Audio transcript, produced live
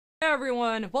Hey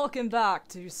everyone, welcome back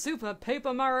to Super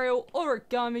Paper Mario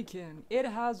Origami King. It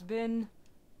has been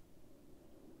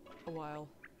a while.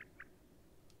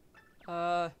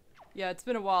 Yeah, it's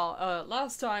been a while.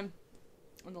 Last time,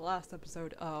 on the last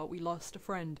episode, we lost a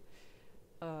friend.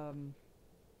 I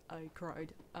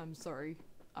cried. I'm sorry.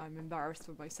 I'm embarrassed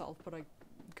for myself, but I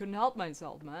couldn't help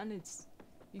myself, man.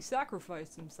 He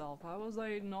sacrificed himself. How was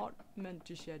I not meant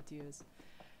to shed tears?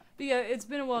 But yeah, it's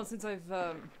been a while since I've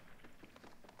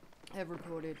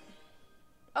recorded.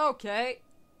 Okay.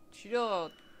 Sure.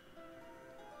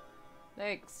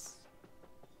 Thanks.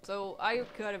 So, I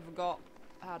kind of forgot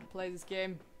how to play this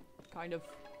game. Kind of.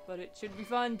 But it should be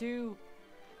fun too.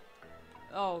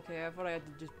 Oh, okay. I thought I had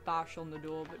to just bash on the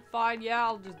door. But fine, yeah,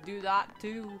 I'll just do that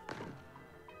too.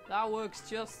 That works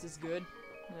just as good.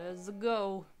 There's a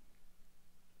go.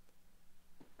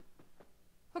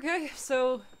 Okay,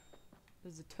 so...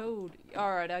 there's a toad.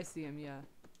 Alright, I see him, yeah.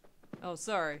 Oh,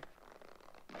 sorry.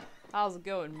 How's it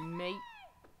going, mate?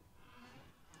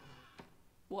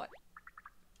 What?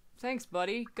 Thanks,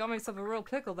 buddy. Got myself a real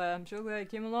pickle there. I'm sure glad I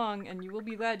came along, and you will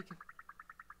be glad.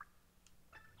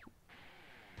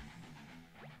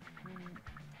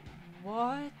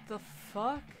 What the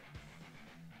fuck?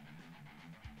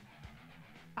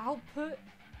 Output?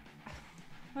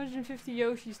 150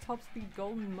 Yoshi's top speed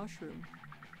golden mushroom.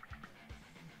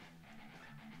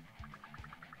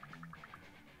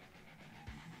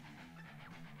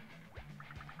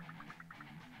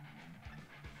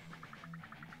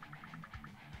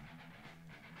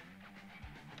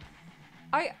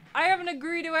 I haven't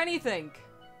agreed to anything.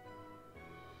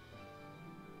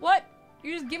 What?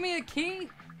 You just give me the key?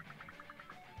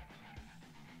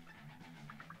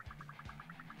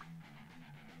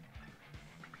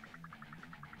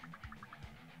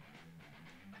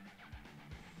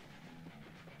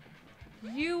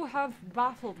 You have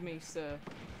baffled me, sir.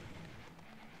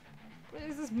 What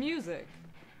is this music?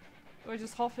 Do I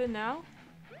just hop in now?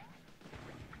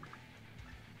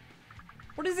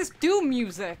 What is this Doom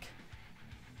music?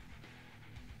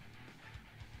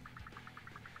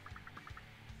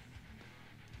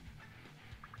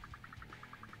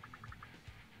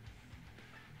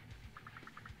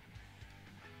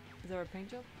 Is there a paint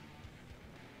job?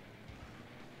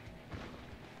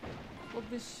 Well,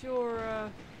 this sure,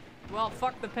 well,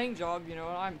 fuck the paint job, you know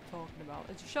what I'm talking about.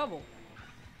 It's a shovel.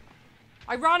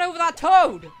 I ran over that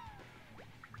toad!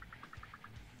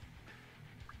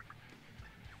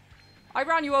 I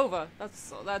ran you over.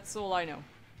 That's all I know.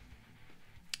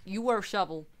 You were a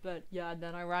shovel, but yeah,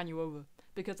 then I ran you over.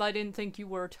 Because I didn't think you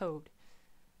were a toad.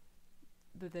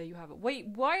 But there you have it. Wait,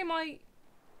 why am I...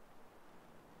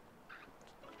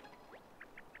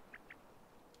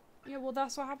 yeah, well,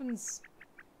 that's what happens.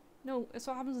 No, it's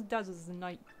what happens in deserts at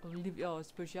night. Oh, I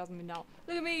suppose she hasn't been out.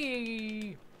 Look at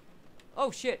me! Oh,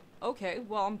 shit. Okay,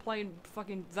 well, I'm playing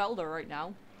fucking Zelda right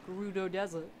now. Gerudo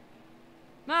Desert.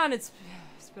 Man, it's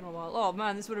been a while. Oh,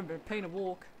 man, this would have been a pain to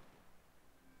walk.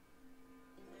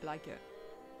 I like it.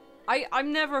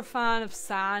 I'm never a fan of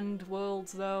sand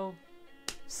worlds, though.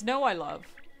 Snow I love.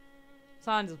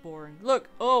 Sand is boring. Look!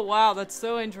 Oh, wow, that's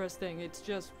so interesting. It's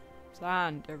just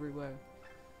sand everywhere.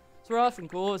 It's rough and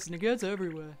coarse and it gets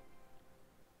everywhere.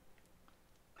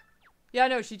 Yeah, I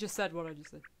know, she just said what I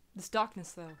just said. This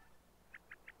darkness, though.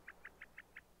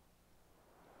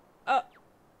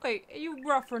 Wait, are you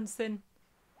referencing?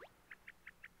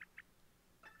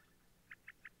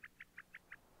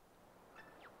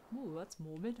 Ooh, that's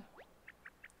morbid.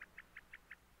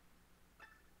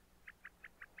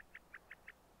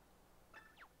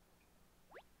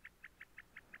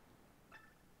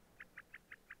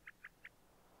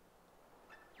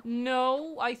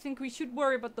 No, I think we should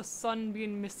worry about the sun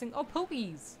being missing. Oh,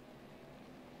 Pokies!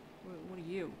 What are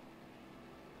you?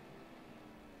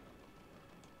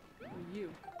 What are you?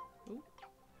 Ooh.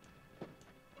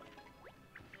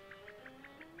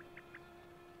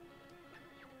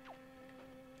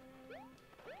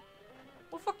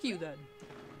 Well, fuck you then.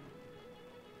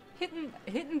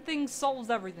 Hitting things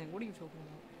solves everything. What are you talking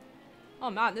about?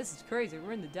 Oh man, this is crazy.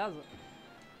 We're in the desert.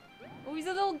 Oh, he's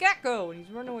a little gecko and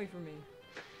he's running away from me.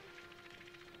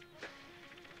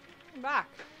 Come back.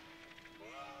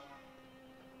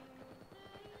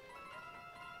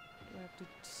 I have to...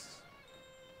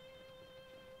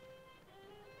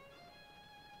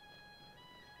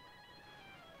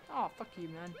 oh, fuck you,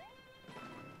 man.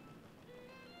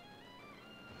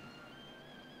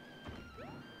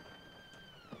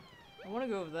 I want to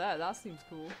go over there. That seems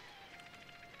cool.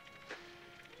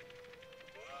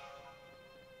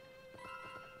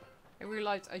 I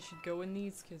realized I should go in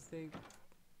these because they...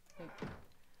 like,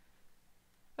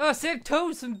 oh, save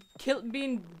toads from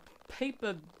being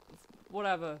paper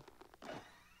whatever.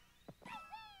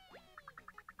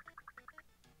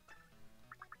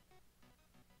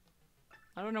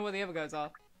 I don't know where the other guys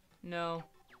are. No.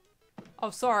 Oh,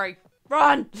 sorry.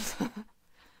 Run!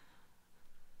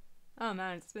 Oh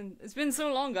man, it's been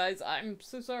so long, guys. I'm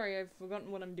so sorry. I've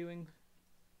forgotten what I'm doing.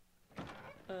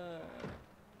 Yeah,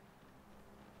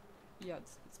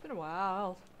 it's been a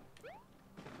while.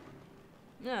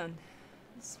 Man,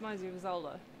 this reminds me of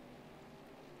Zelda.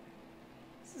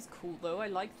 This is cool though. I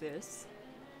like this.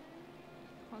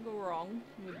 Can't go wrong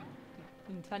with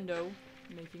Nintendo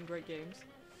making great games.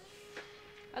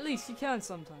 At least you can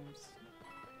sometimes.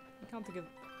 I can't think of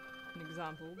an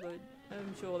example, but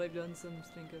I'm sure they've done some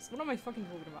stinkers. What am I fucking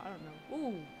talking about? I don't know.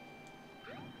 Ooh.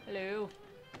 Hello.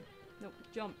 No,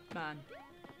 jump man.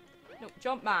 No,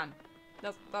 jump man.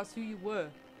 That's who you were.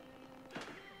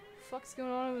 Fuck's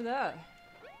going on over there?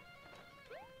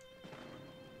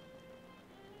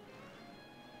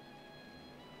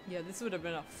 Yeah, this would have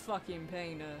been a fucking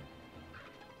pain to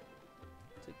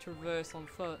traverse on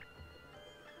foot.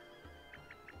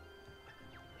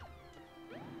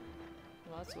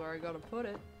 Well, that's where I gotta put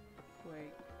it.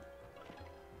 Wait.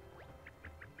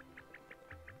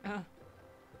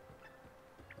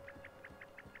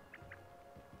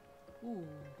 Ooh.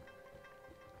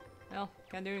 Well,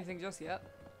 can't do anything just yet.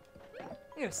 I'm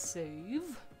gonna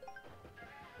save.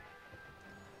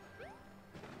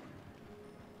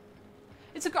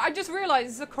 I just realized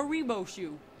it's a Karibo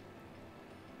shoe.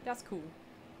 That's cool.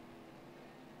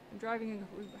 I'm driving in a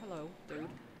hello, dude.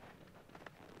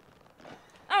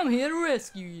 I'm here to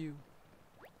rescue you.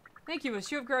 Thank you,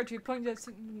 Monsieur Grouchy.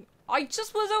 I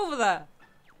just was over there.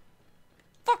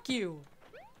 Fuck you.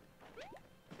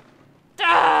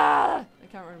 Ah! I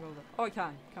can't run over. Oh, I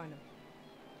can, kind of.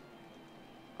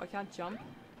 I can't jump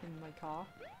in my car.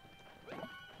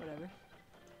 Whatever.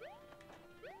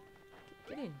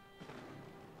 Get in.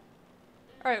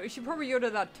 Alright, we should probably go to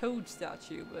that toad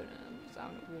statue, but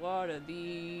what are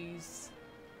these?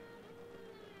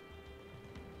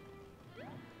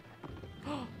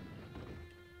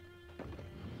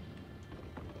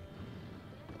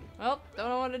 Well, don't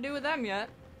know what to do with them yet.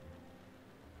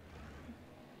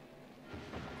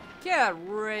 Get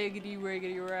riggedy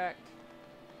wrecked.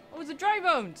 Oh, it's a dry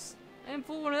bones! I didn't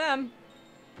fool one of them.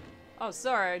 Oh,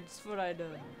 sorry, I just thought I'd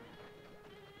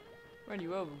run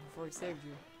you over before I saved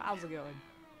you. How's it going?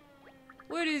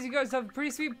 What is, you guys have a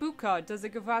pretty sweet boot card. Does it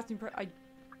go fast and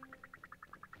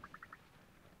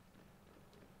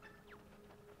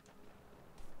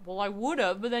Well, I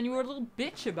would've, but then you were a little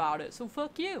bitch about it, so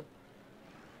fuck you.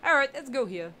 Alright, let's go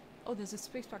here. Oh, there's a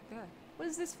space back there. What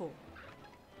is this for?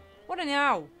 What an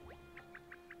owl.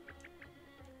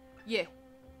 Yeah.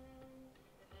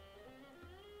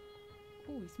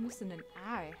 Oh, he's missing an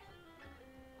eye.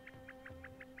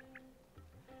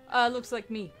 Looks like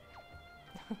me.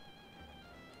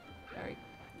 Alright.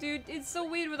 Dude, it's so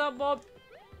weird without Bob.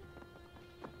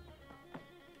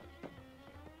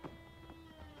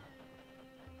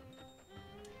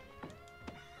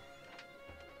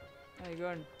 How you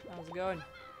going? How's it going?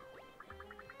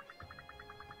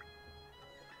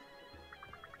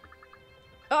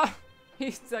 Ah!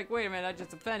 He's like, wait a minute, I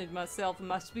just offended myself and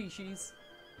my species.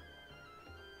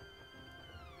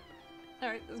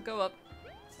 Alright, let's go up.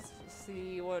 Let's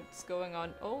see what's going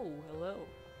on. Oh, hello.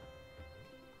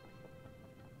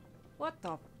 What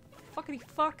the fuckity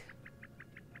fuck?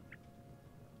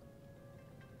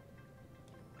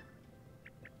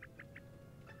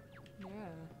 Yeah.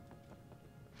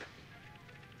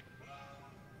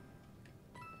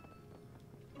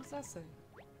 What's that say?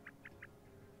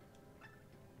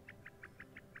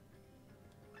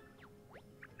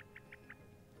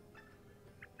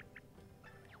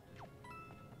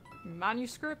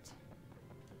 Manuscript?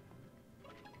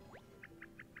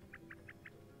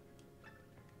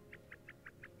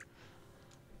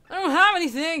 I don't have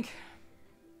anything!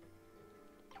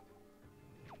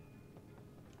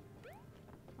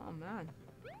 Oh man.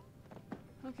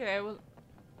 Okay, well...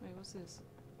 Wait, what's this?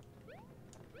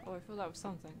 Oh, I thought that was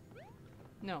something.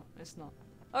 No, it's not.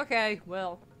 Okay,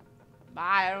 well...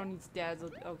 Bye, I don't need stats.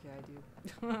 Okay,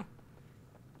 I do.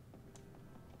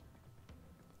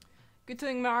 Good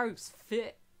thing Maru's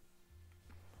fit.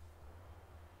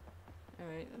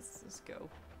 Alright, let's go.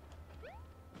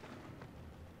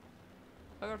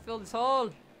 I gotta fill this hole!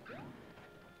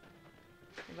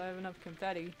 If I have enough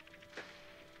confetti.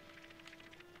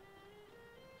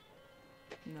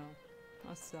 No.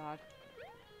 That's sad.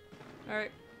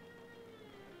 Alright.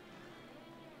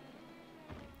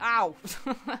 Ow!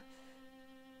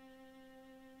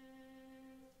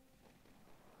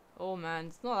 Oh man,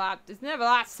 it's never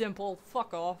that simple.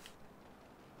 Fuck off.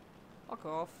 Fuck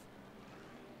off.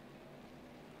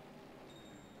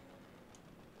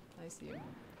 see him.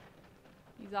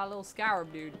 He's that little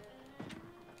scarab dude.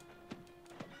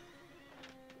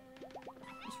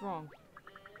 What's wrong?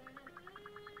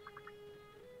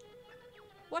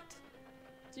 What?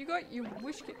 You got your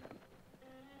wish kit?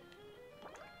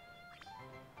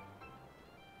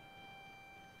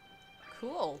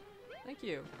 Cool. Thank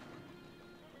you.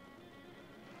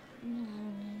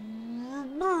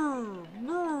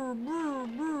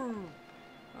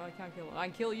 Oh, I can't kill him. I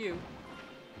can kill you.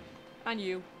 And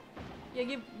you. Yeah,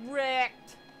 get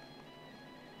wrecked.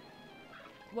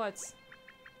 What?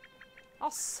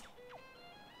 Oh,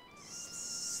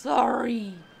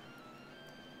 sorry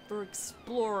for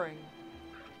exploring.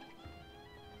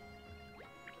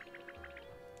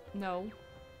 No.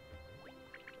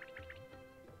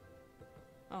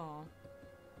 Aw.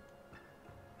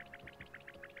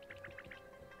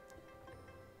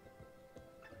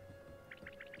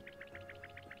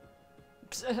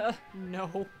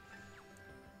 No.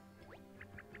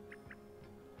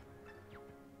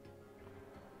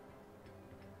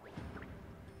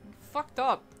 Fucked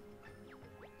up.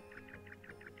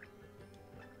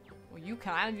 Well, you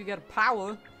can if you get a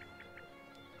power.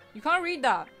 You can't read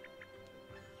that.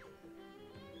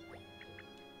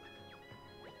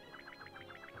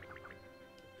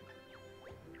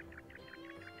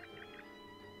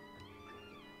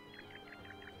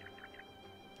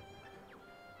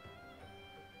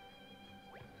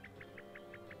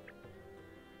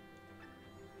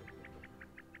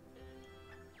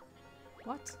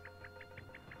 What?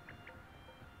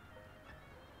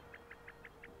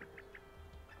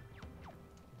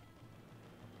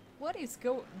 What is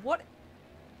what?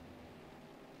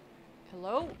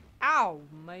 Hello? Ow!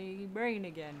 My brain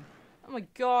again. Oh my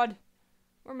god.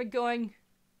 Where am I going?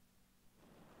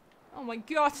 Oh my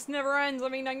god, this never ends. I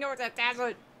mean, I know it's a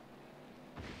desert.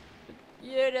 But,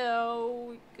 you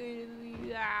know,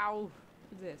 ow.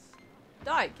 What's this?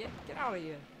 Die! Get out of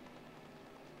here.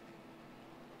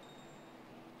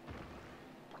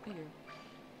 Here.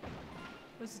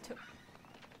 Where's the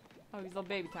oh, he's a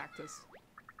baby cactus.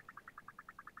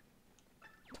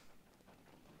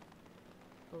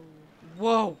 Oh.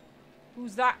 Whoa!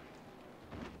 Who's that?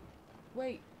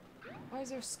 Wait. Why is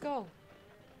there a skull?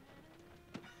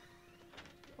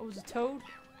 Oh, it was a toad?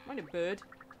 Mind a bird.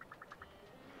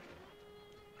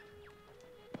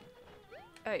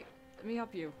 Hey, let me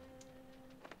help you.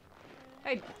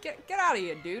 Hey, get out of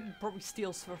here, dude. Probably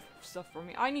steal stuff from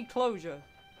me. I need closure.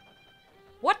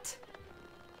 What?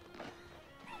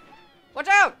 Watch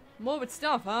out! Morbid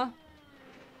stuff, huh?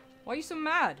 Why are you so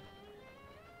mad?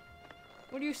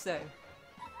 What do you say?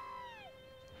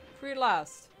 Free at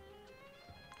last.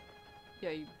 Yeah,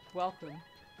 you're welcome.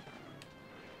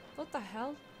 What the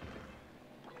hell?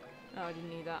 No, I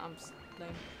didn't need that. I'm just lame.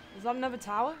 Is that another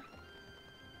tower?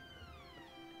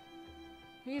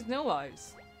 He has no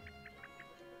lives.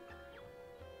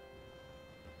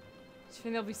 Do you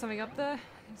think there'll be something up there?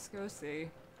 Let's go see.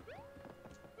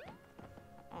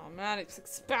 Oh man, it's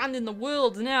expanding the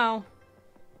world now.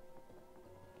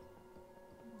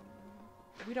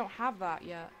 We don't have that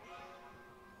yet.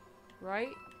 Right?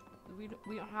 We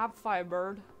don't have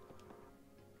Firebird.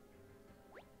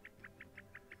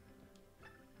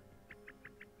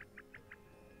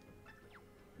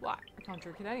 What? I can't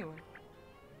drink it anyway.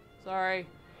 Sorry.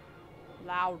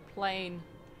 Loud plane.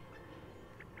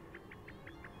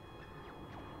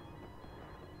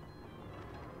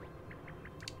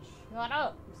 Shut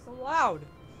up! You're so loud!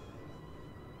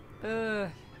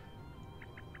 Well,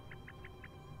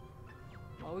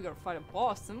 we gotta fight a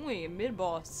boss, don't we? A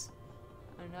mid-boss.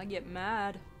 And I get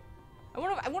mad. I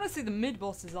wanna say the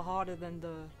mid-bosses are harder than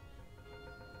the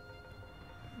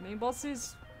main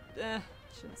bosses.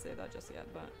 Shouldn't say that just yet,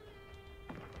 but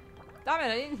damn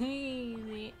it, I didn't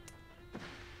need it.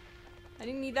 I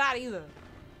didn't need that either.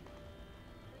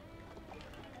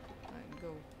 Alright,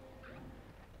 go.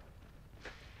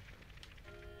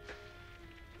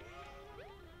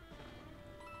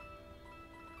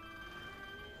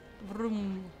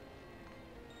 Vroom.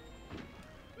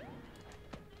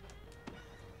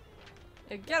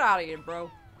 Yeah, get out of here, bro.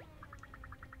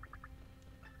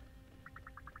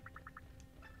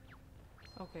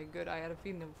 Okay, good. I had a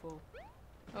feeling before.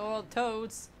 Oh, well,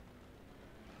 toads.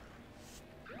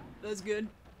 That's good.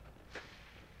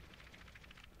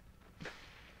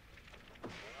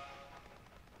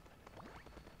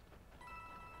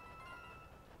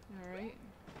 Alright.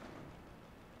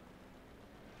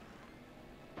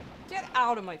 Get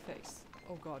out of my face.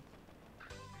 Oh god.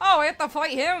 Oh, I have to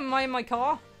fight him in my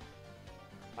car?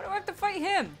 Why do I have to fight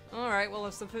him? Alright, well,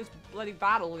 it's the first bloody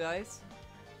battle, guys.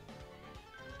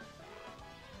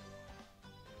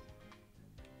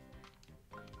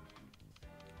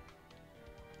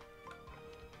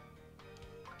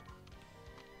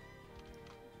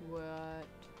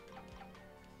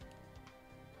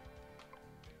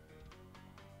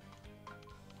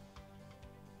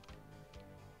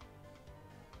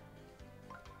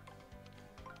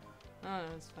 no,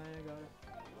 it's fine, I got it.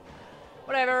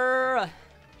 Whatever!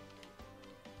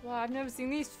 Wow, I've never seen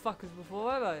these fuckers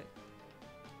before, have I?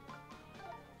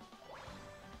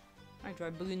 I try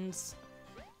balloons.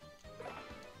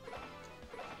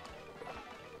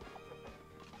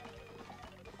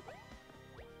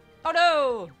 Oh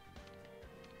no!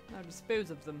 Now dispose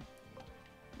of them.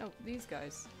 No, these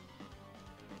guys.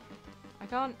 I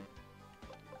can't.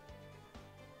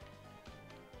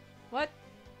 What?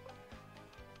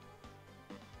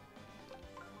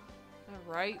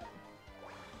 Alright.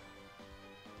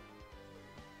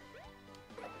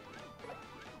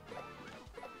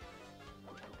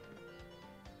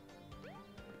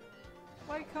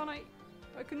 Why can't I?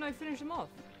 Why couldn't I finish them off?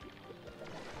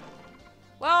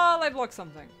 Well, I blocked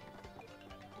something.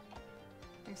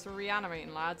 Thanks for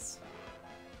reanimating, lads.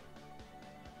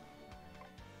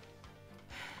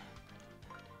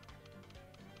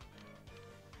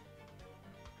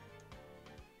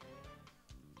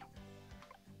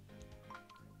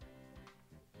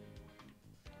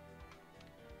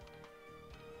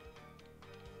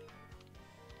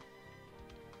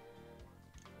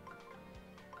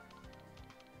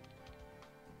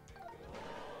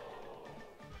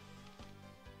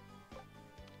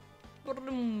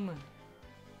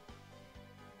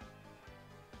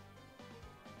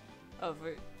 Oh,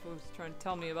 wait, was trying to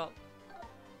tell me about.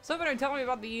 Somebody to tell me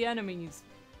about the enemies.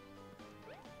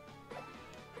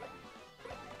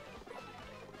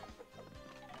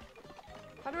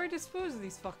 How do I dispose of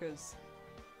these fuckers?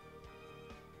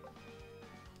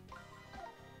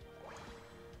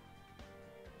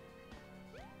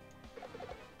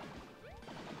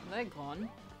 They're gone.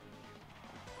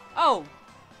 Oh!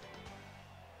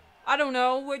 I don't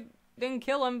know. We didn't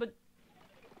kill him, but.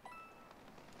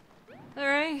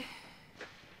 Alright.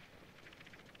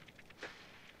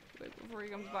 Wait before he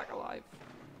comes back alive.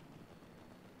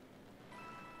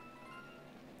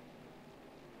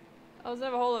 Oh, there's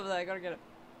another hole over there. I gotta get it.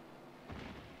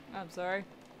 I'm sorry.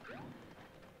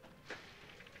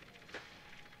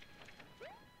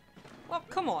 Well,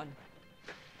 come on.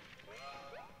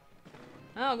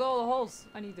 Oh, go all the holes.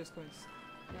 I need those coins.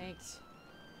 Thanks.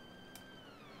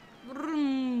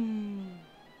 Vroom.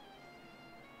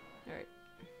 Alright.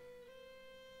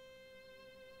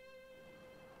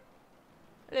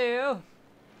 Hello.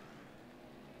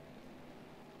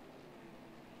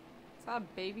 Is that a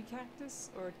baby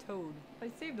cactus or a toad? I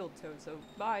saved old toad, so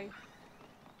bye.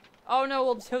 Oh no,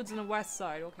 old toad's on the west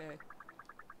side. Okay.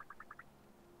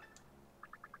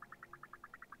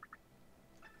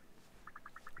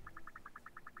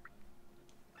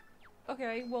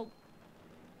 Okay, well,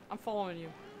 I'm following you.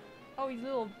 Oh, he's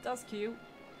little. That's cute.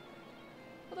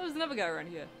 Well, there was another guy around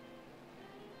here.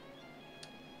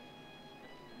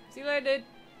 See what I did?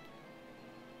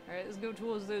 Alright, let's go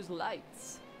towards those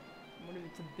lights. What if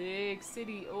it's a big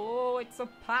city? Oh, it's a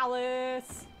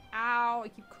palace! Ow, I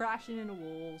keep crashing into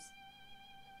walls.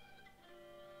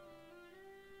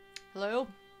 Hello?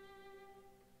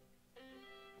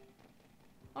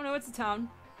 Oh no, it's a town.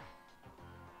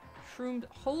 Shroomed.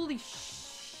 Holy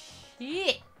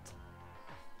shit!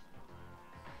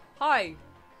 Hi!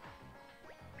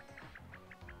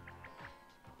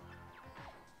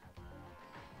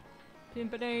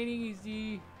 Pimpin' ain't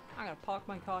easy. I'm gonna park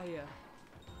my car here.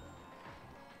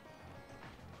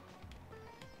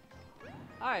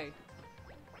 Hi.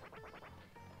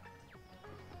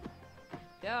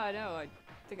 Yeah, I know. I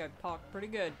think I parked pretty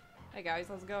good. Hey guys,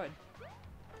 how's it going?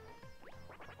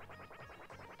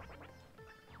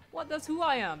 What? That's who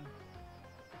I am.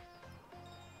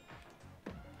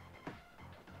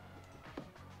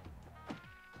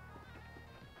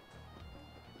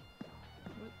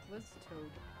 What's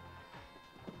Toad?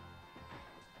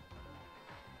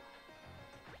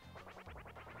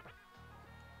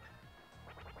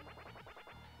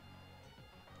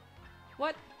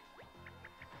 What?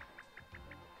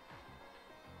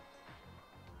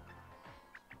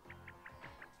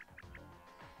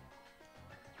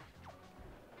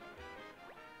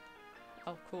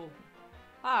 Oh, cool.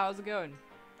 Ah, how's it going?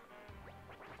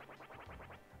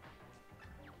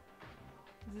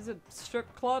 Is this a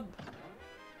strip club?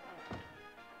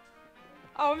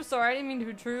 Oh, I'm sorry. I didn't mean to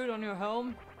intrude on your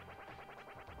home.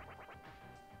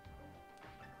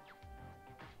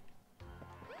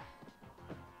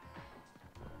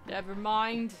 Never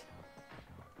mind.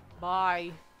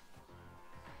 Bye.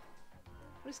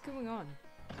 What is going on?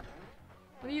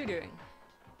 What are you doing?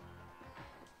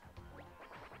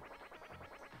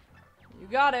 You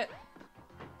got it!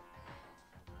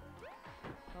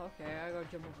 Okay, I gotta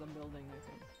jump off the building, I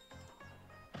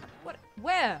think. What?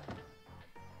 Where?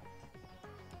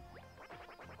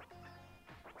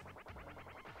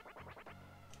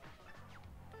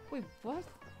 Wait, what?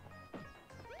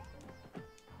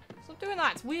 Stop doing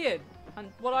that, it's weird. And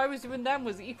what I was doing then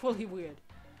was equally weird.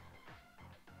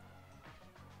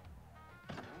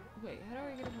 Wait, how do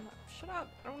I get over that? Shut up!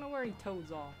 I don't know where any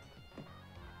toads are.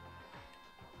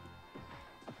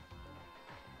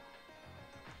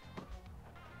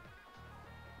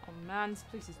 Oh man, this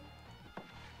place is...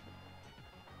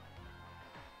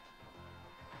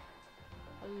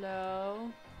 Hello?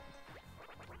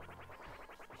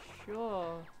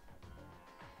 Sure.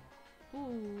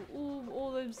 Ooh,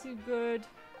 all them seem good.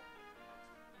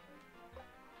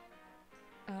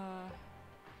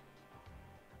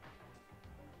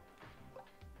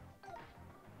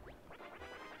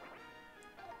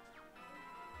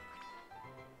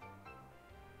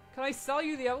 Can I sell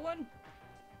you the other one?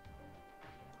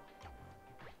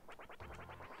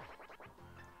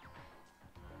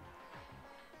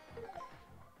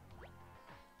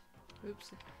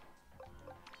 Oops.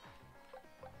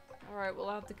 Alright, we'll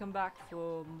have to come back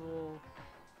for more.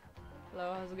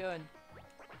 Hello, how's it going?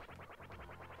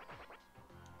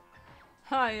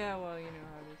 Hi, yeah, well, you know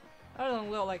how it is. I don't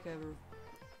look like a roof.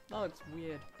 That looks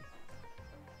weird.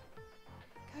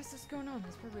 Guys, what's going on?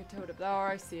 There's probably a toad up there. Oh,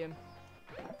 I see him.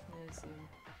 Yeah, I see him.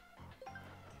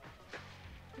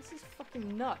 This is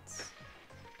fucking nuts.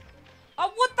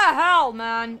 Oh, what the hell,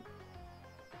 man?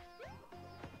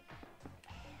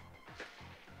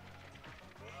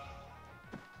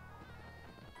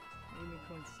 Give me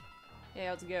coins. Hey,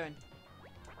 how's it going?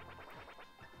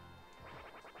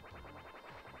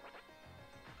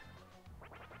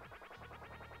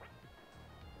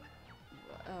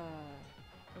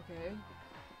 Okay.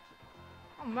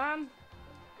 Oh, man.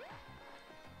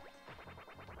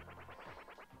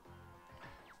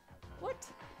 What?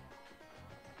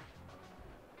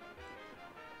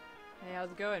 Hey, how's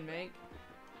it going, mate?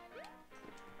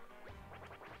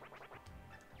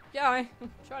 Yeah, I'm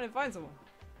trying to find someone.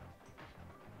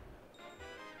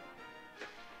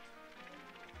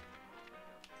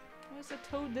 Where's the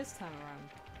toad this time around?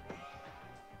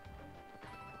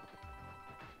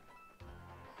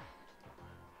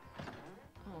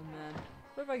 Oh man,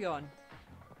 where have I gone?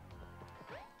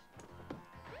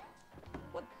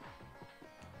 What?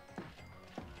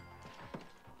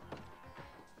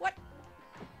 What?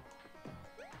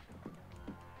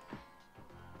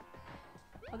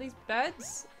 Are these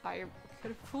beds? I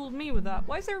could have fooled me with that.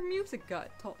 Why is there a music guy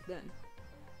at top then?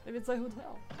 Maybe it's a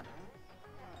hotel. No.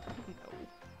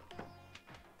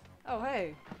 Oh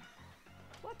hey.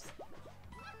 What?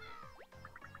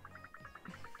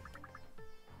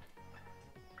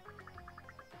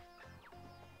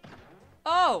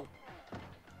 Oh!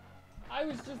 I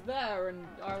was just there and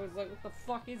I was like, what the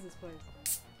fuck is this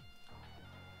place?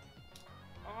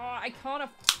 Oh, I can't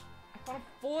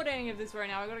afford any of this right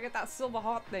now. I gotta get that silver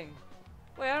heart thing.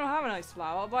 Wait, I don't have a nice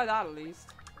flower. I'll buy that at least.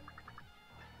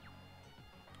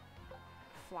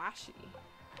 Flashy.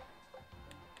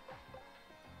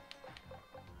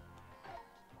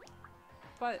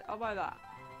 But I'll buy that.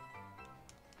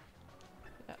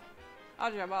 Yeah.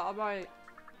 Actually,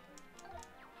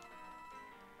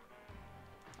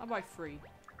 I'll buy 3.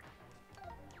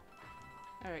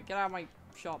 Alright, get out of my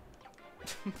shop.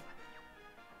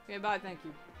 Okay, bye, thank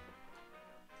you.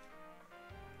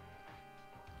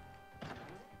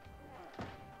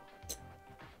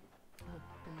 Oh,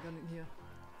 I'm gun in here.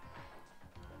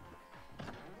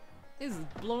 This is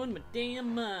blowing my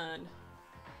damn mind.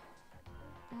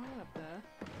 Oh, what up there?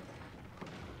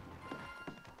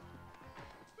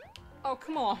 Oh,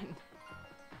 come on!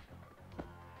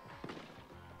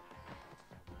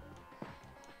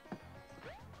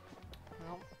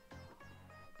 Well.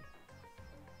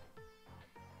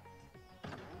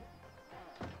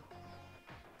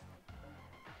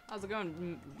 How's it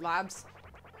going, labs?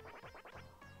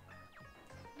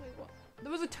 Wait, what?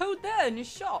 There was a toad there in your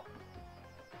shop!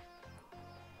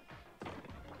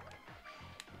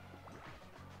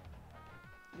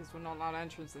 Guess we're not allowed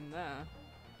entrance in there.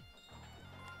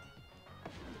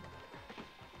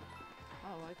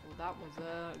 Oh, I thought that was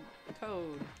a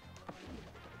toad.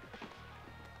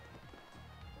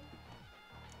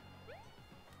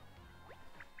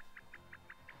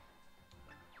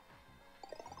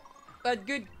 But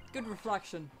good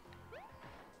reflection.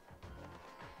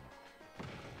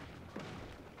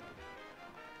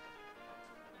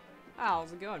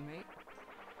 How's it going, mate?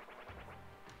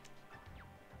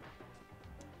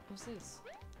 What's this?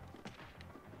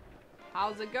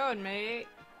 How's it going, mate?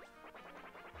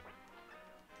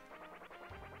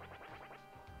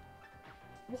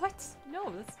 What? No,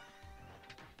 that's...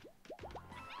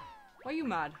 Why are you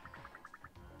mad?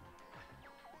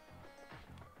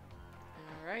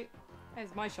 Alright. Hey,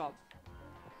 it's my shop.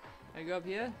 I go up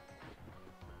here?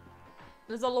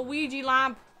 There's a Luigi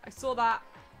lamp! I saw that.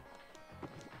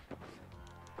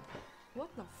 What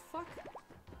the fuck?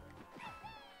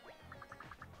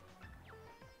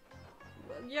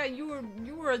 Well, yeah, you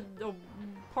were a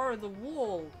part of the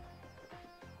wall.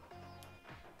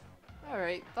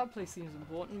 Alright, that place seems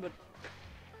important, but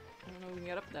I don't know if we can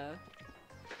get up there.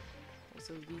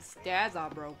 Also, these stairs are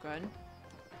broken.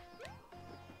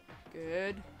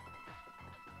 Good.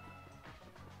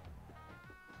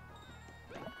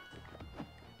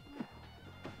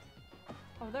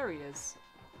 Oh, there he is.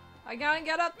 I can't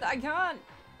get up. I can't.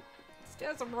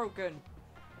 Stairs are broken.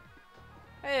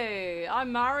 Hey,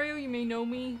 I'm Mario. You may know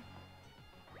me.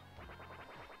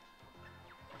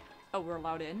 Oh, we're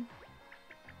allowed in.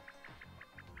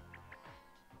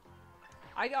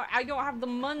 I don't have the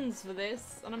muns for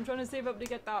this, and I'm trying to save up to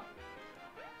get that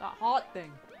heart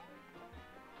thing.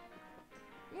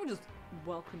 You just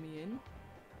welcome me in.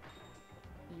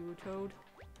 You Toad.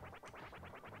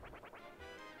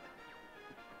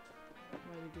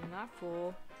 What are we doing that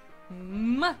for?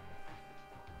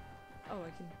 Oh, I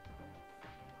can.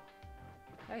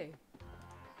 Hey.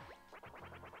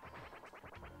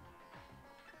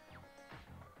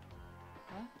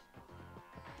 Huh?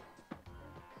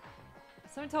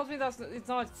 Someone tells me it's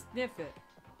not a sniff it.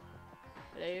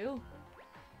 Hello?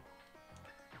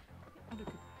 Oh,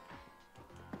 look.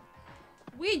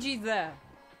 Ouija's there!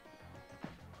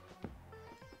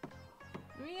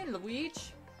 Come in, Luigi.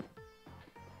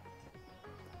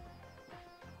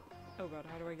 Oh god,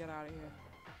 how do I get out of here?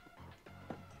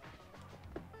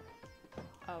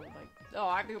 Oh, like, oh,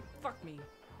 I do. Fuck me.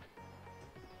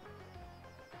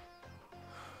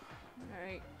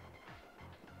 Alright.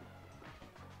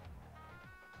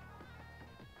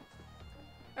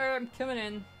 Alright, I'm coming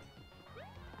in.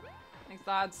 Thanks,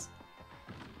 lads.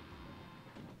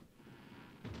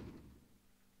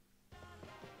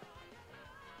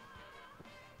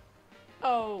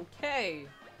 Okay.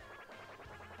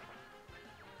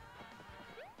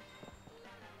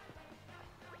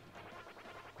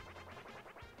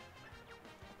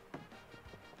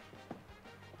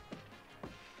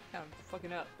 Yeah, I'm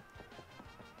fucking up.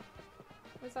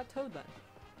 Where's that Toad then?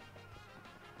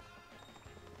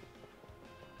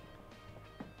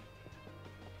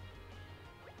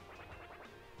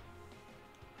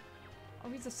 Oh,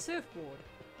 he's a surfboard.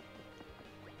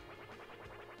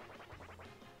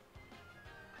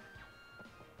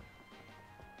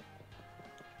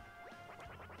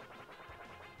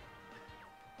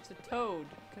 It's a Toad.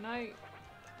 Can I...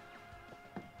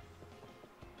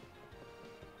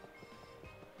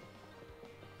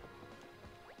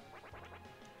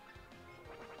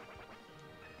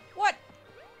 What?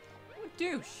 What a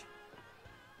douche.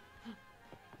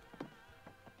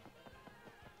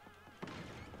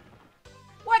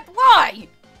 What? Why?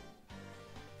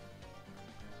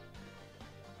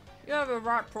 You have a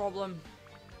rat problem.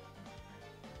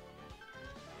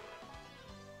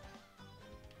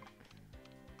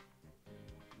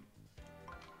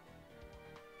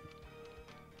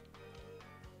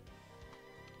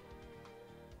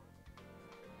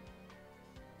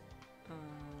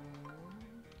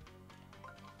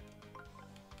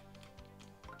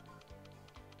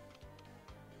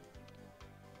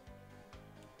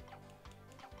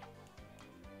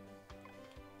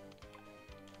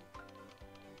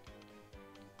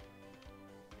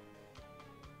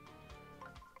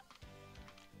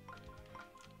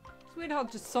 It's weird how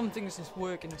just some things just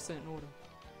work in a certain order.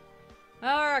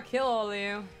 Alright, kill all of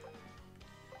you.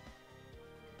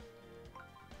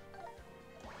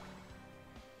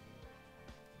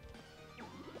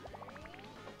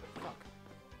 Fuck.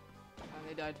 And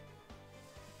they died.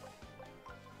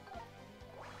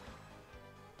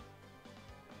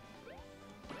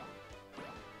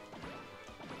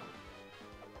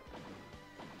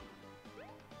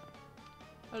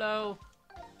 Hello.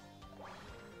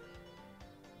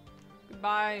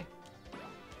 Goodbye.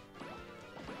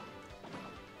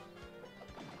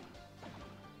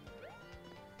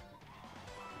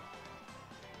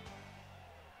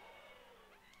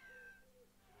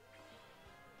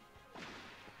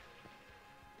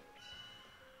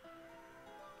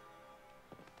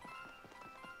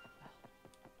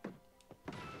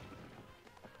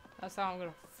 That's how I'm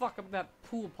gonna fuck up that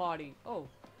pool party. Oh.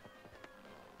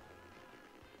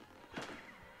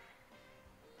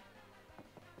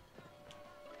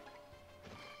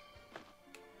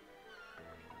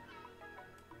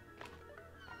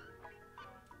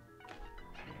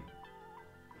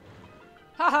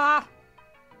 Haha!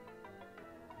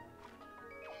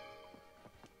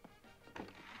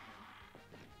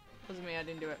 Wasn't me, I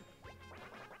didn't do it.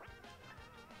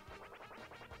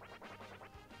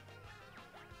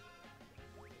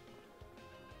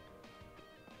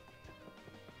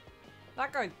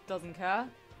 That guy doesn't care.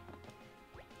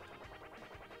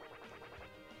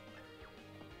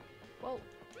 Well,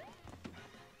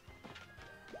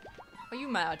 are you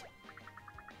mad?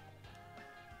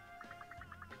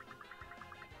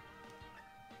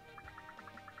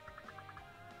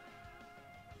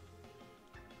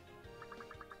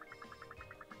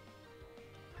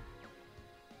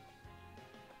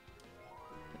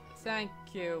 Thank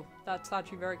you. That's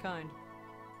actually very kind.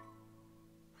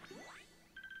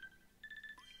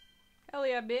 Hell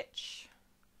yeah, bitch.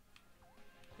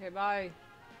 Okay, bye.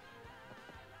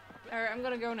 Alright, I'm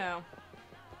gonna go now.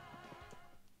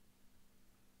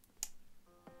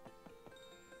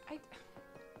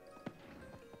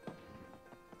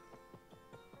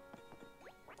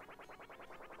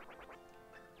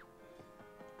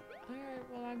 Alright,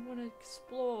 well, I wanna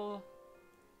explore.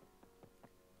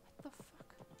 What the fuck?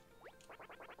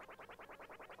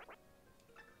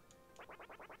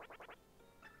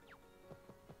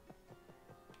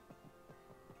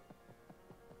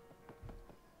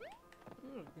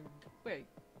 Wait.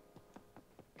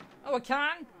 Oh, I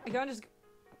can? I can't just...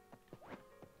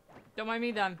 Don't mind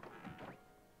me then.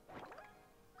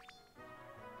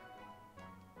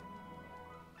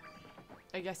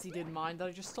 I guess he didn't mind that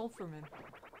I just stole from him.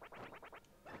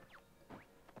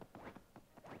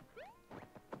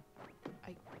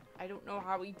 I don't know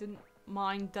how he didn't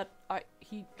mind that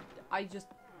I just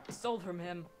stole from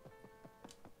him.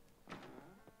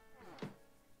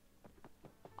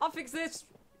 I'll fix this!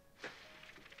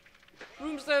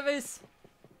 Room service!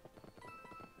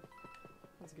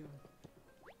 Let's go.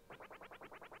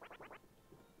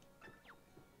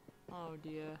 Oh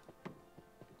dear.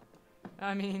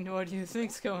 I mean, what do you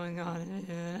think's going on?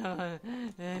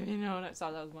 You know,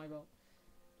 sorry, that was my fault.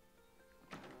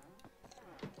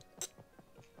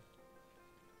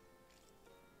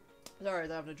 Sorry,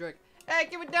 I'm having a drink. Hey,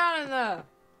 keep it down in there!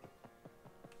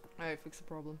 Alright, fix the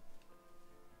problem.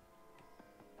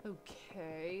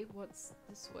 Okay, what's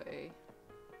this way?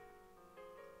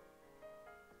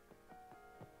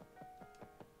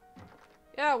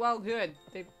 Yeah, well, good.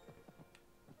 They...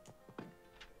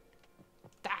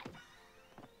 That!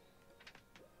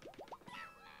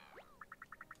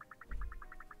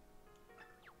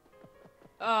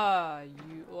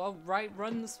 You... Alright,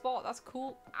 run the spot. That's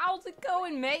cool. How's it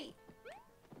going, mate?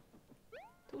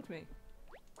 Talk to me.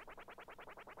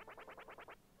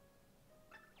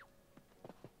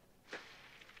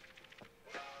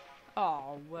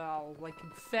 Oh, well, like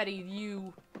confetti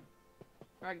you.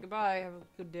 Alright, goodbye. Have a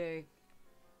good day.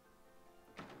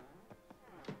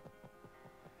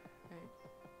 Right.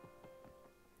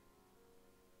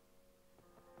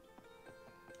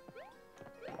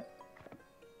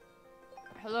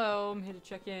 Hello, I'm here to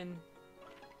check in.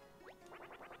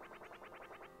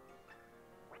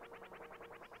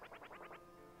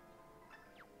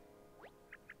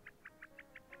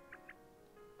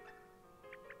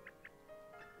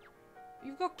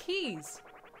 You've got keys.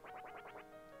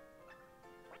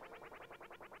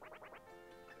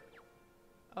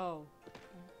 Oh.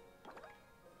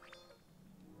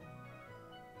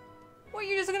 What,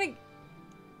 you're just gonna...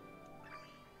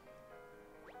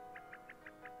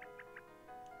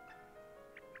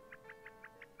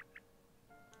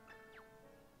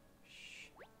 Shh.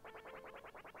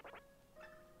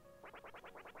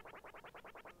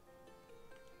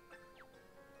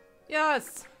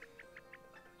 Yes!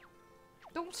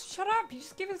 Don't shut up! You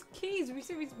just give us keys. We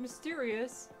say he's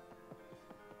mysterious.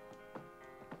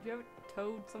 Do you have a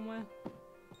toad somewhere?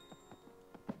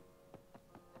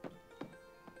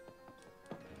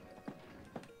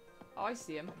 Oh, I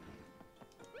see him.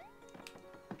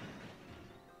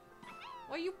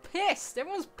 Why are you pissed?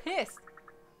 Everyone's pissed.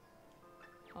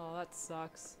 Oh, that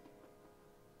sucks.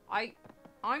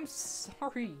 I'm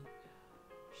sorry.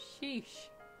 Sheesh.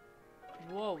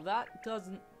 Whoa, that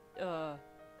doesn't,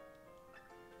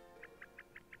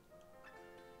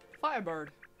 Firebird.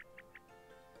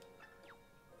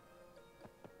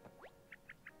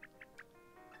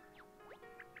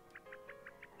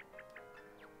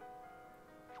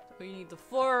 We need the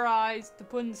 4 eyes to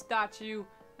put in the statue,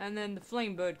 and then the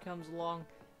flame bird comes along,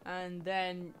 and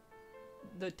then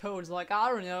the toad's like,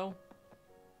 I don't know.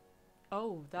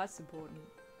 Oh, that's important.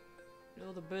 You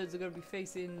know, the birds are gonna be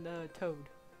facing the toad.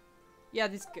 Yeah,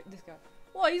 this guy.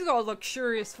 Well, he's got a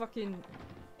luxurious fucking...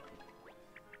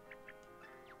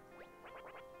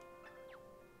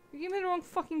 You gave me the wrong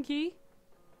fucking key?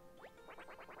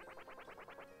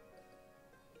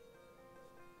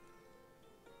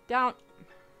 Down.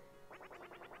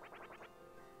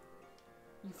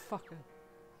 You fucker.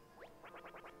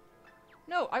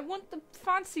 No, I want the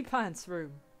fancy pants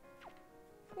room.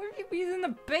 Where'd you be? He's in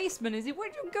the basement, is he?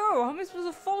 Where'd you go? How am I supposed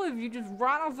to follow if you just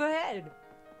ran off ahead?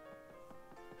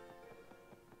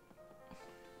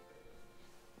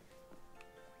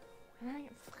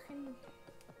 Alright, fucking...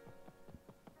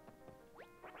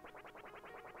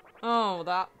 Oh,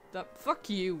 that, fuck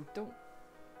you. Don't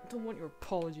want your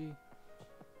apology.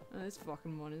 This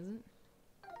fucking one, isn't it?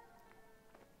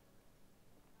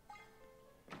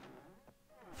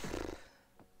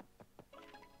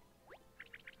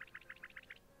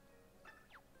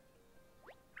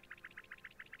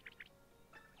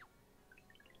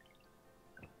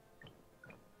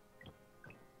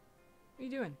 What are you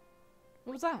doing?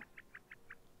 What was that?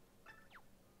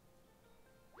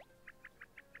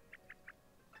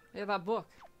 Yeah, that book.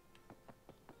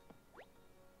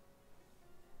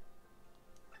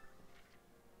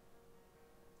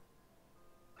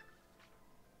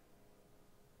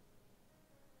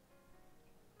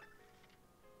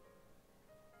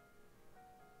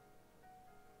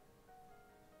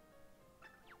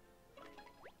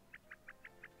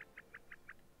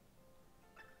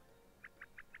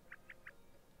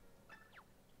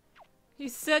 He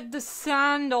said the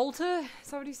sand altar? Is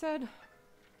that what he said?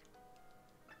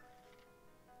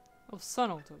 Oh, sun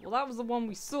altar. Well, that was the one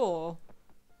we saw.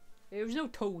 There was no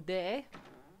toad there.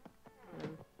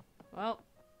 Well.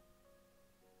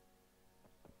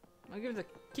 I'll give the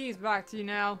keys back to you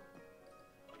now.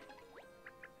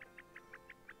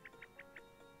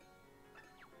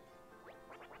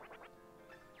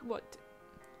 What?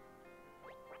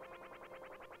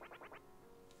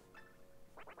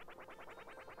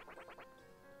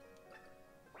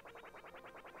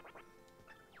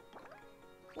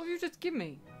 What have you just given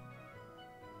me?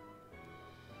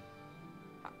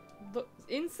 The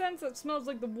incense that smells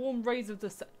like the warm rays of the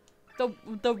sun.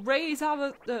 The rays have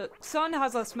a... The sun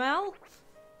has a smell?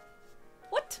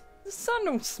 What? The sun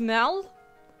don't smell.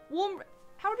 Warm...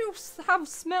 How do you have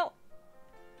smell?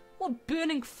 What,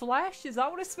 burning flesh? Is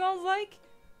that what it smells like?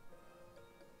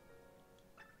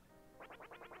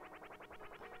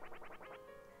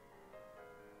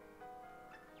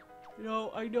 You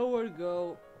know, I know where to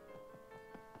go.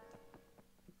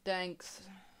 Thanks.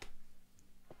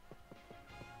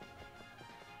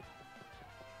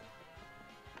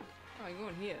 Oh, you're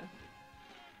going here.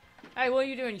 Hey, what are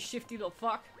you doing, you shifty little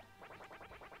fuck?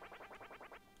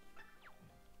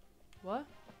 What?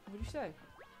 What did you say?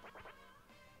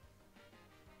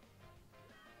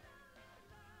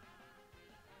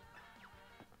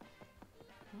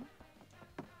 Huh?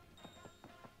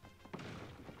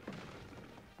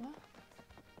 What?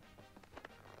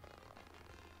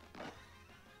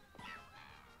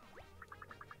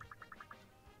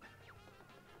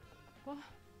 What?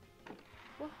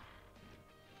 What?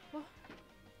 What?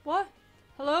 What?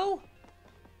 Hello?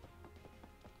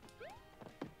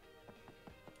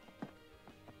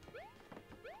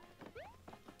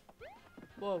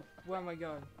 Whoa, where am I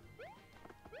going?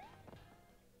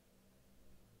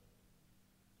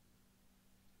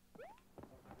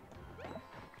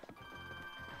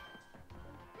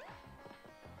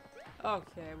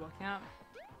 Okay, well, can't.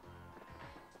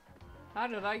 How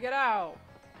did I get out?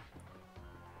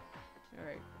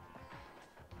 Alright.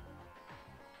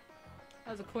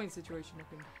 That was a coin situation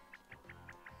looking.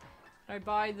 Can I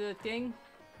buy the thing?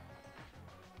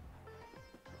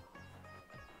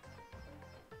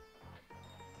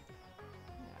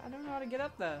 I don't know how to get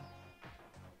up there.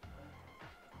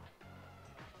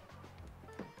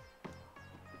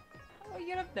 How do I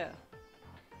get up there?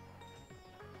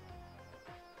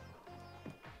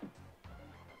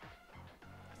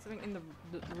 Something in the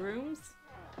rooms?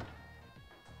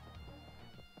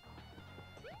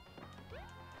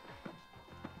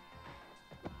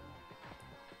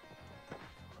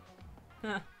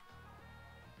 Huh.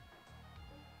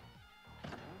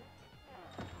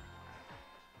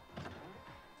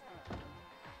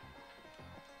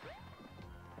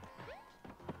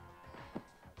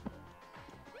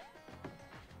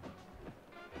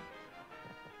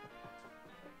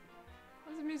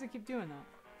 Why does the music keep doing that?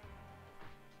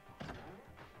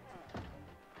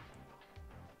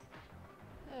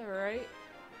 Alright.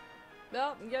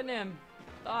 Well, I'm getting in.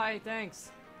 Bye,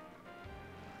 thanks.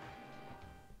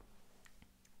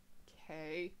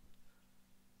 Okay.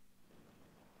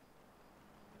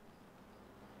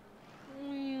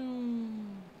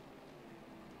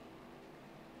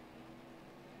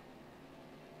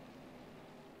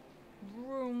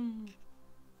 Room.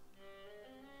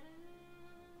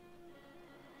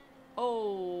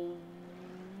 Oh.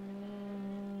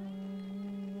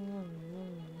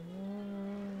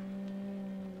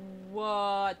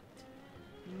 What?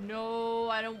 No,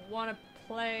 I don't want to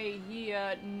play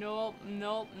here. Nope,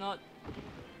 nope, not.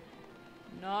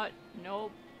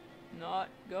 Nope. Not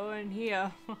going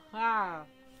here. Ha!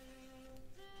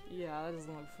 Yeah, that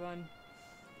doesn't look fun.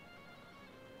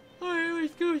 Alright,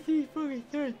 let's go see fucking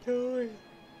territory.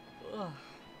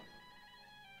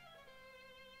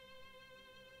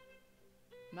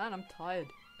 Man, I'm tired.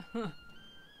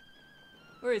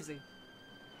 Where is he?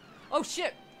 Oh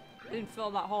shit! I didn't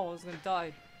fill that hole, I was gonna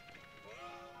die.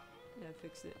 Yeah, I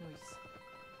fixed it. Nice.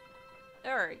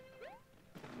 Alright.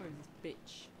 Where's this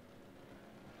bitch?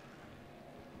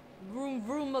 Vroom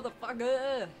vroom,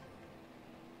 motherfucker!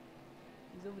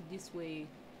 He's over this way.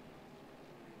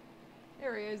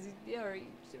 There he is. Yeah,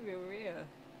 he's over here.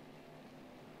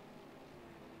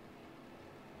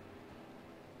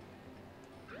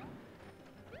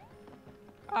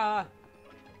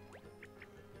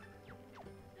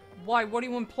 Why? What are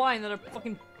you implying? That I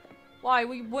fucking... Why?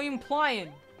 What are you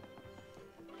implying?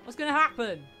 What's gonna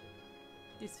happen?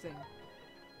 This thing.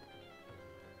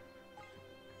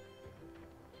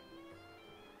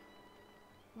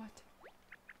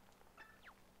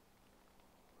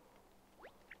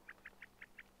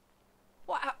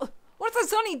 What? What does a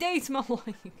sunny day smell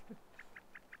like?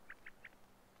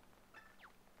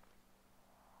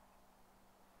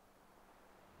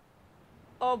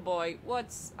 Oh boy,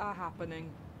 what's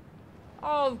happening?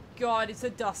 Oh god, it's a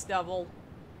dust devil.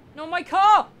 No, my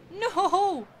car!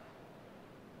 No!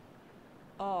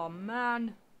 Oh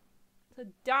man. It's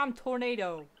a damn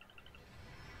tornado.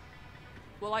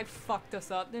 Well, I fucked us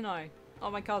up, didn't I?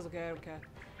 Oh, my car's okay, okay.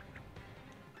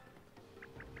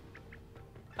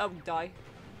 Oh, die.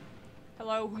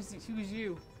 Hello, who's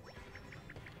you?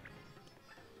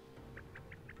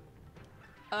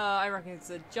 I reckon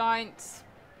it's a giant,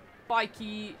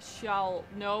 spiky shell.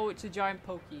 No, it's a giant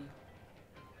pokey.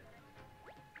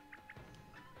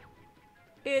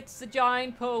 It's a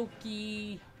giant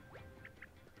pokey.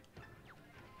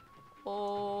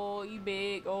 Oh, you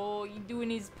big. Oh, you doing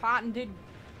his patented...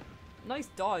 Nice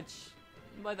dodge.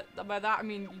 By that, I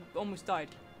mean, you almost died.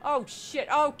 Oh, shit.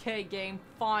 Okay, game.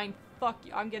 Fine. Fuck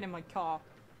you. I'm getting in my car.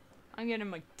 I'm getting in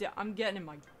my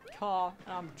car,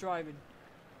 and I'm driving.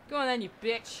 Go on then, you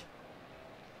bitch.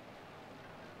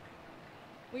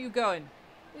 Where you going?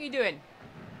 What are you doing?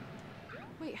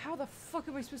 Wait, how the fuck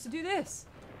am I supposed to do this?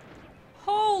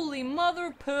 Holy mother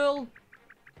of pearl.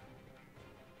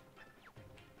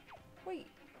 Wait.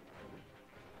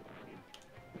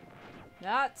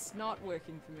 That's not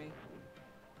working for me.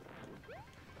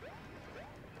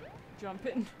 Jump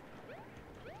in.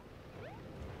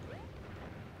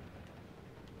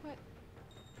 What?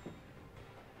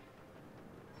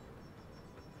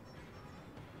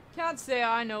 Can't say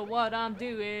I know what I'm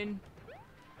doing.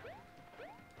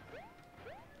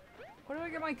 Where do I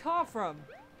get my car from?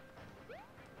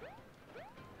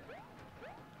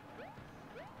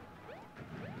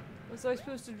 Was I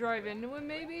supposed to drive into it,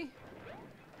 maybe?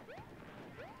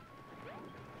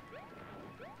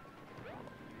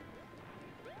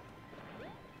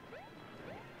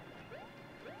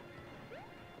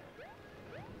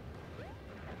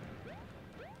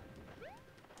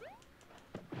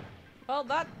 Well,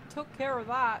 that took care of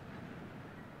that.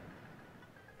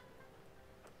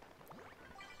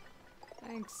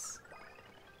 Thanks.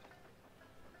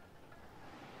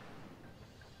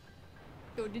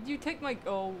 Yo, did you take my...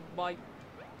 Oh, my...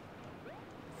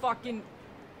 Fucking...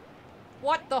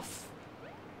 What the f...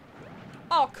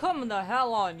 Oh, come the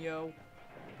hell on, yo.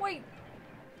 Wait.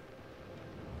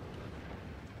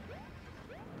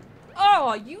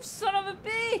 Oh, you son of a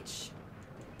bitch!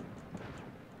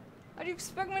 How do you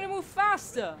expect me to move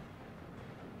faster?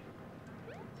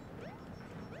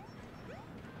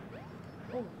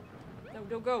 Oh. No,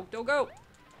 don't go, don't go!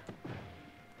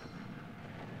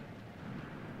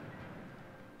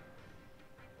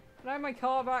 Can I have my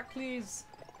car back, please?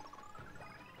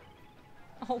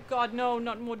 Oh god, no,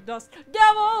 not more dust.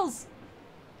 Devils!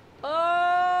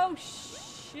 Oh,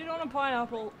 shit on a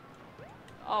pineapple.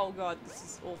 Oh god, this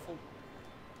is awful.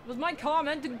 Was my car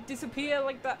meant to disappear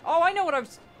like that? Oh, I know what I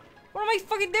was... What am I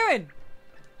fucking doing?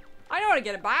 I know how to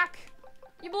get it back.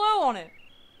 You blow on it.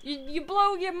 You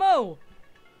blow your mo.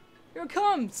 Here it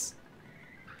comes.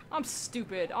 I'm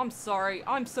stupid. I'm sorry.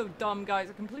 I'm so dumb, guys.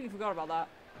 I completely forgot about that.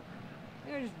 I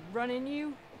think I just run into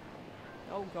you.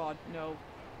 Oh god, no.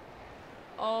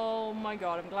 Oh my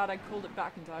god, I'm glad I called it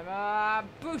back in time. Ah,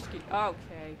 Booski.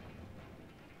 Okay.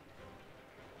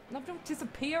 No, don't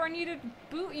disappear. I need to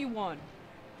boot you one.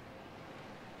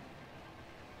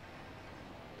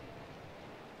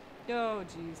 Oh,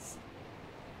 jeez.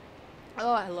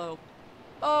 Oh, hello.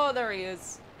 Oh, there he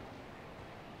is.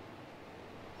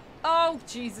 Oh,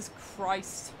 Jesus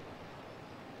Christ.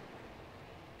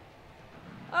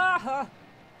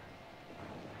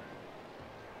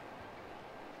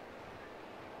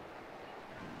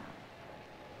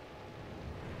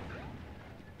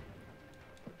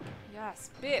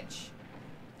 Yes, bitch.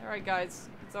 Alright, guys.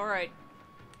 It's alright.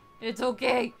 It's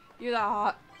okay. You're that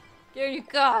hot. Get in your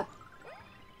car.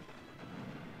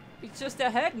 It's just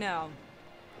ahead now.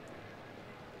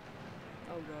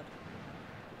 Oh, God.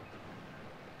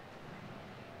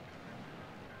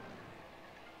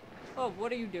 Oh,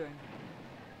 what are you doing?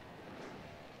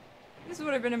 This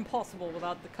would have been impossible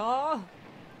without the car.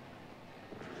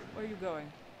 Where are you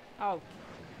going? Oh.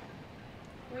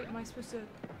 Wait, am I supposed to...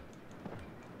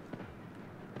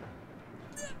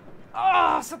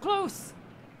 Ah, so close!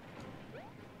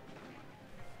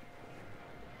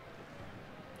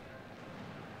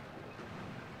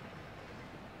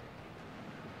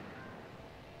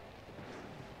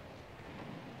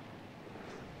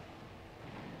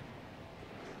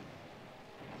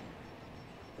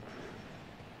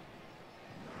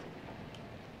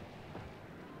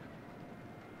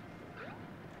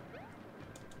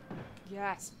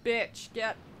 Yes, bitch,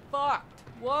 get fucked.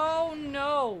 Whoa,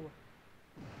 no.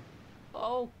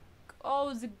 Oh,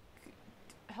 oh,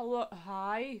 hello,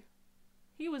 hi?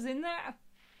 He was in there?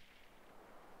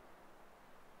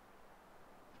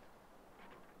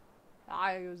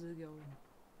 How's it going?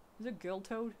 Is it Girl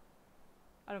Toad?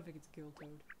 I don't think it's Girl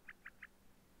Toad.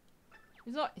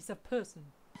 It's not, it's a person.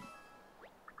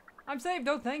 I'm saved,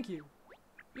 oh thank you.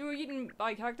 You were eaten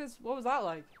by cactus? What was that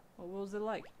like? Or what was it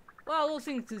like? Well, those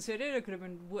things considered, it could have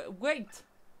been wait!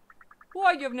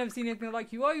 Why, you have never seen anything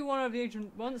like you? Are you one of the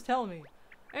ancient ones? Tell me.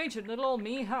 Ancient little old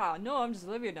me? Ha! No, I'm just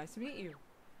Olivia. Nice to meet you.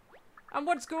 And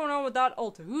what's going on with that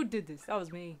altar? Who did this? That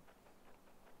was me.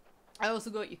 I also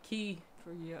got your key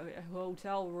for your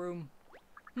hotel room.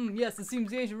 Yes, it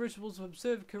seems the ancient rituals were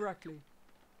observed correctly.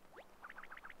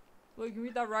 Well, you can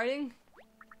read that writing?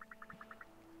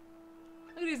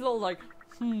 Look at these little, like,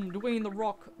 Dwayne The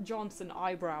Rock Johnson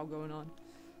eyebrow going on.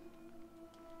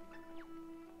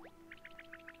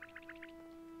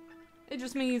 It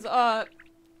just means, buy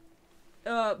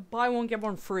one, get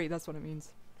one free. That's what it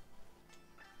means.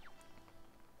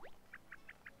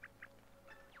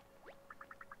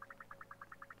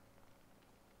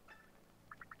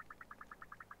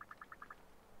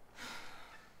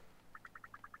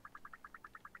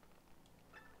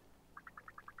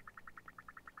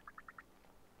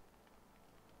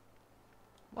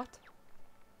 What?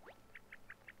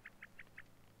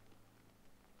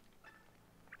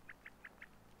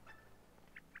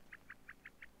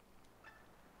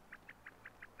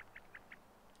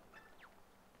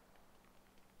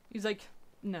 He's like,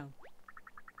 no.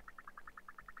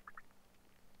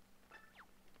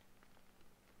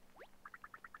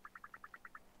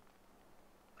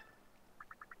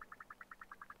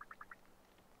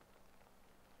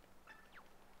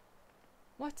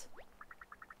 What?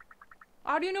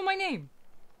 How do you know my name?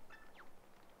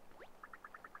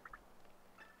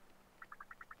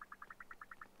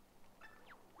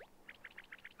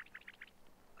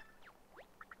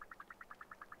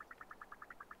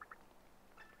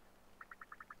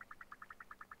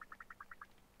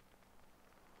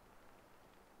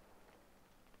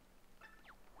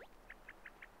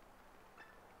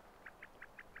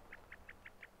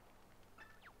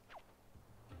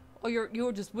 Oh,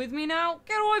 you're just with me now?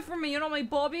 Get away from me, you're not my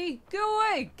Bobby! Get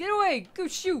away! Get away! Go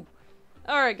shoot!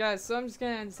 Alright guys, so I'm just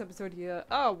gonna end this episode here.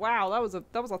 Oh wow, that was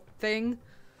a thing.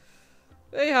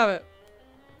 There you have it.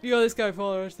 You got this guy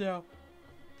following us now.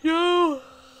 Yo!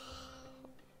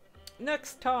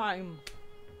 Next time.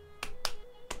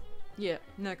 Yeah,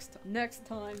 next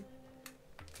time.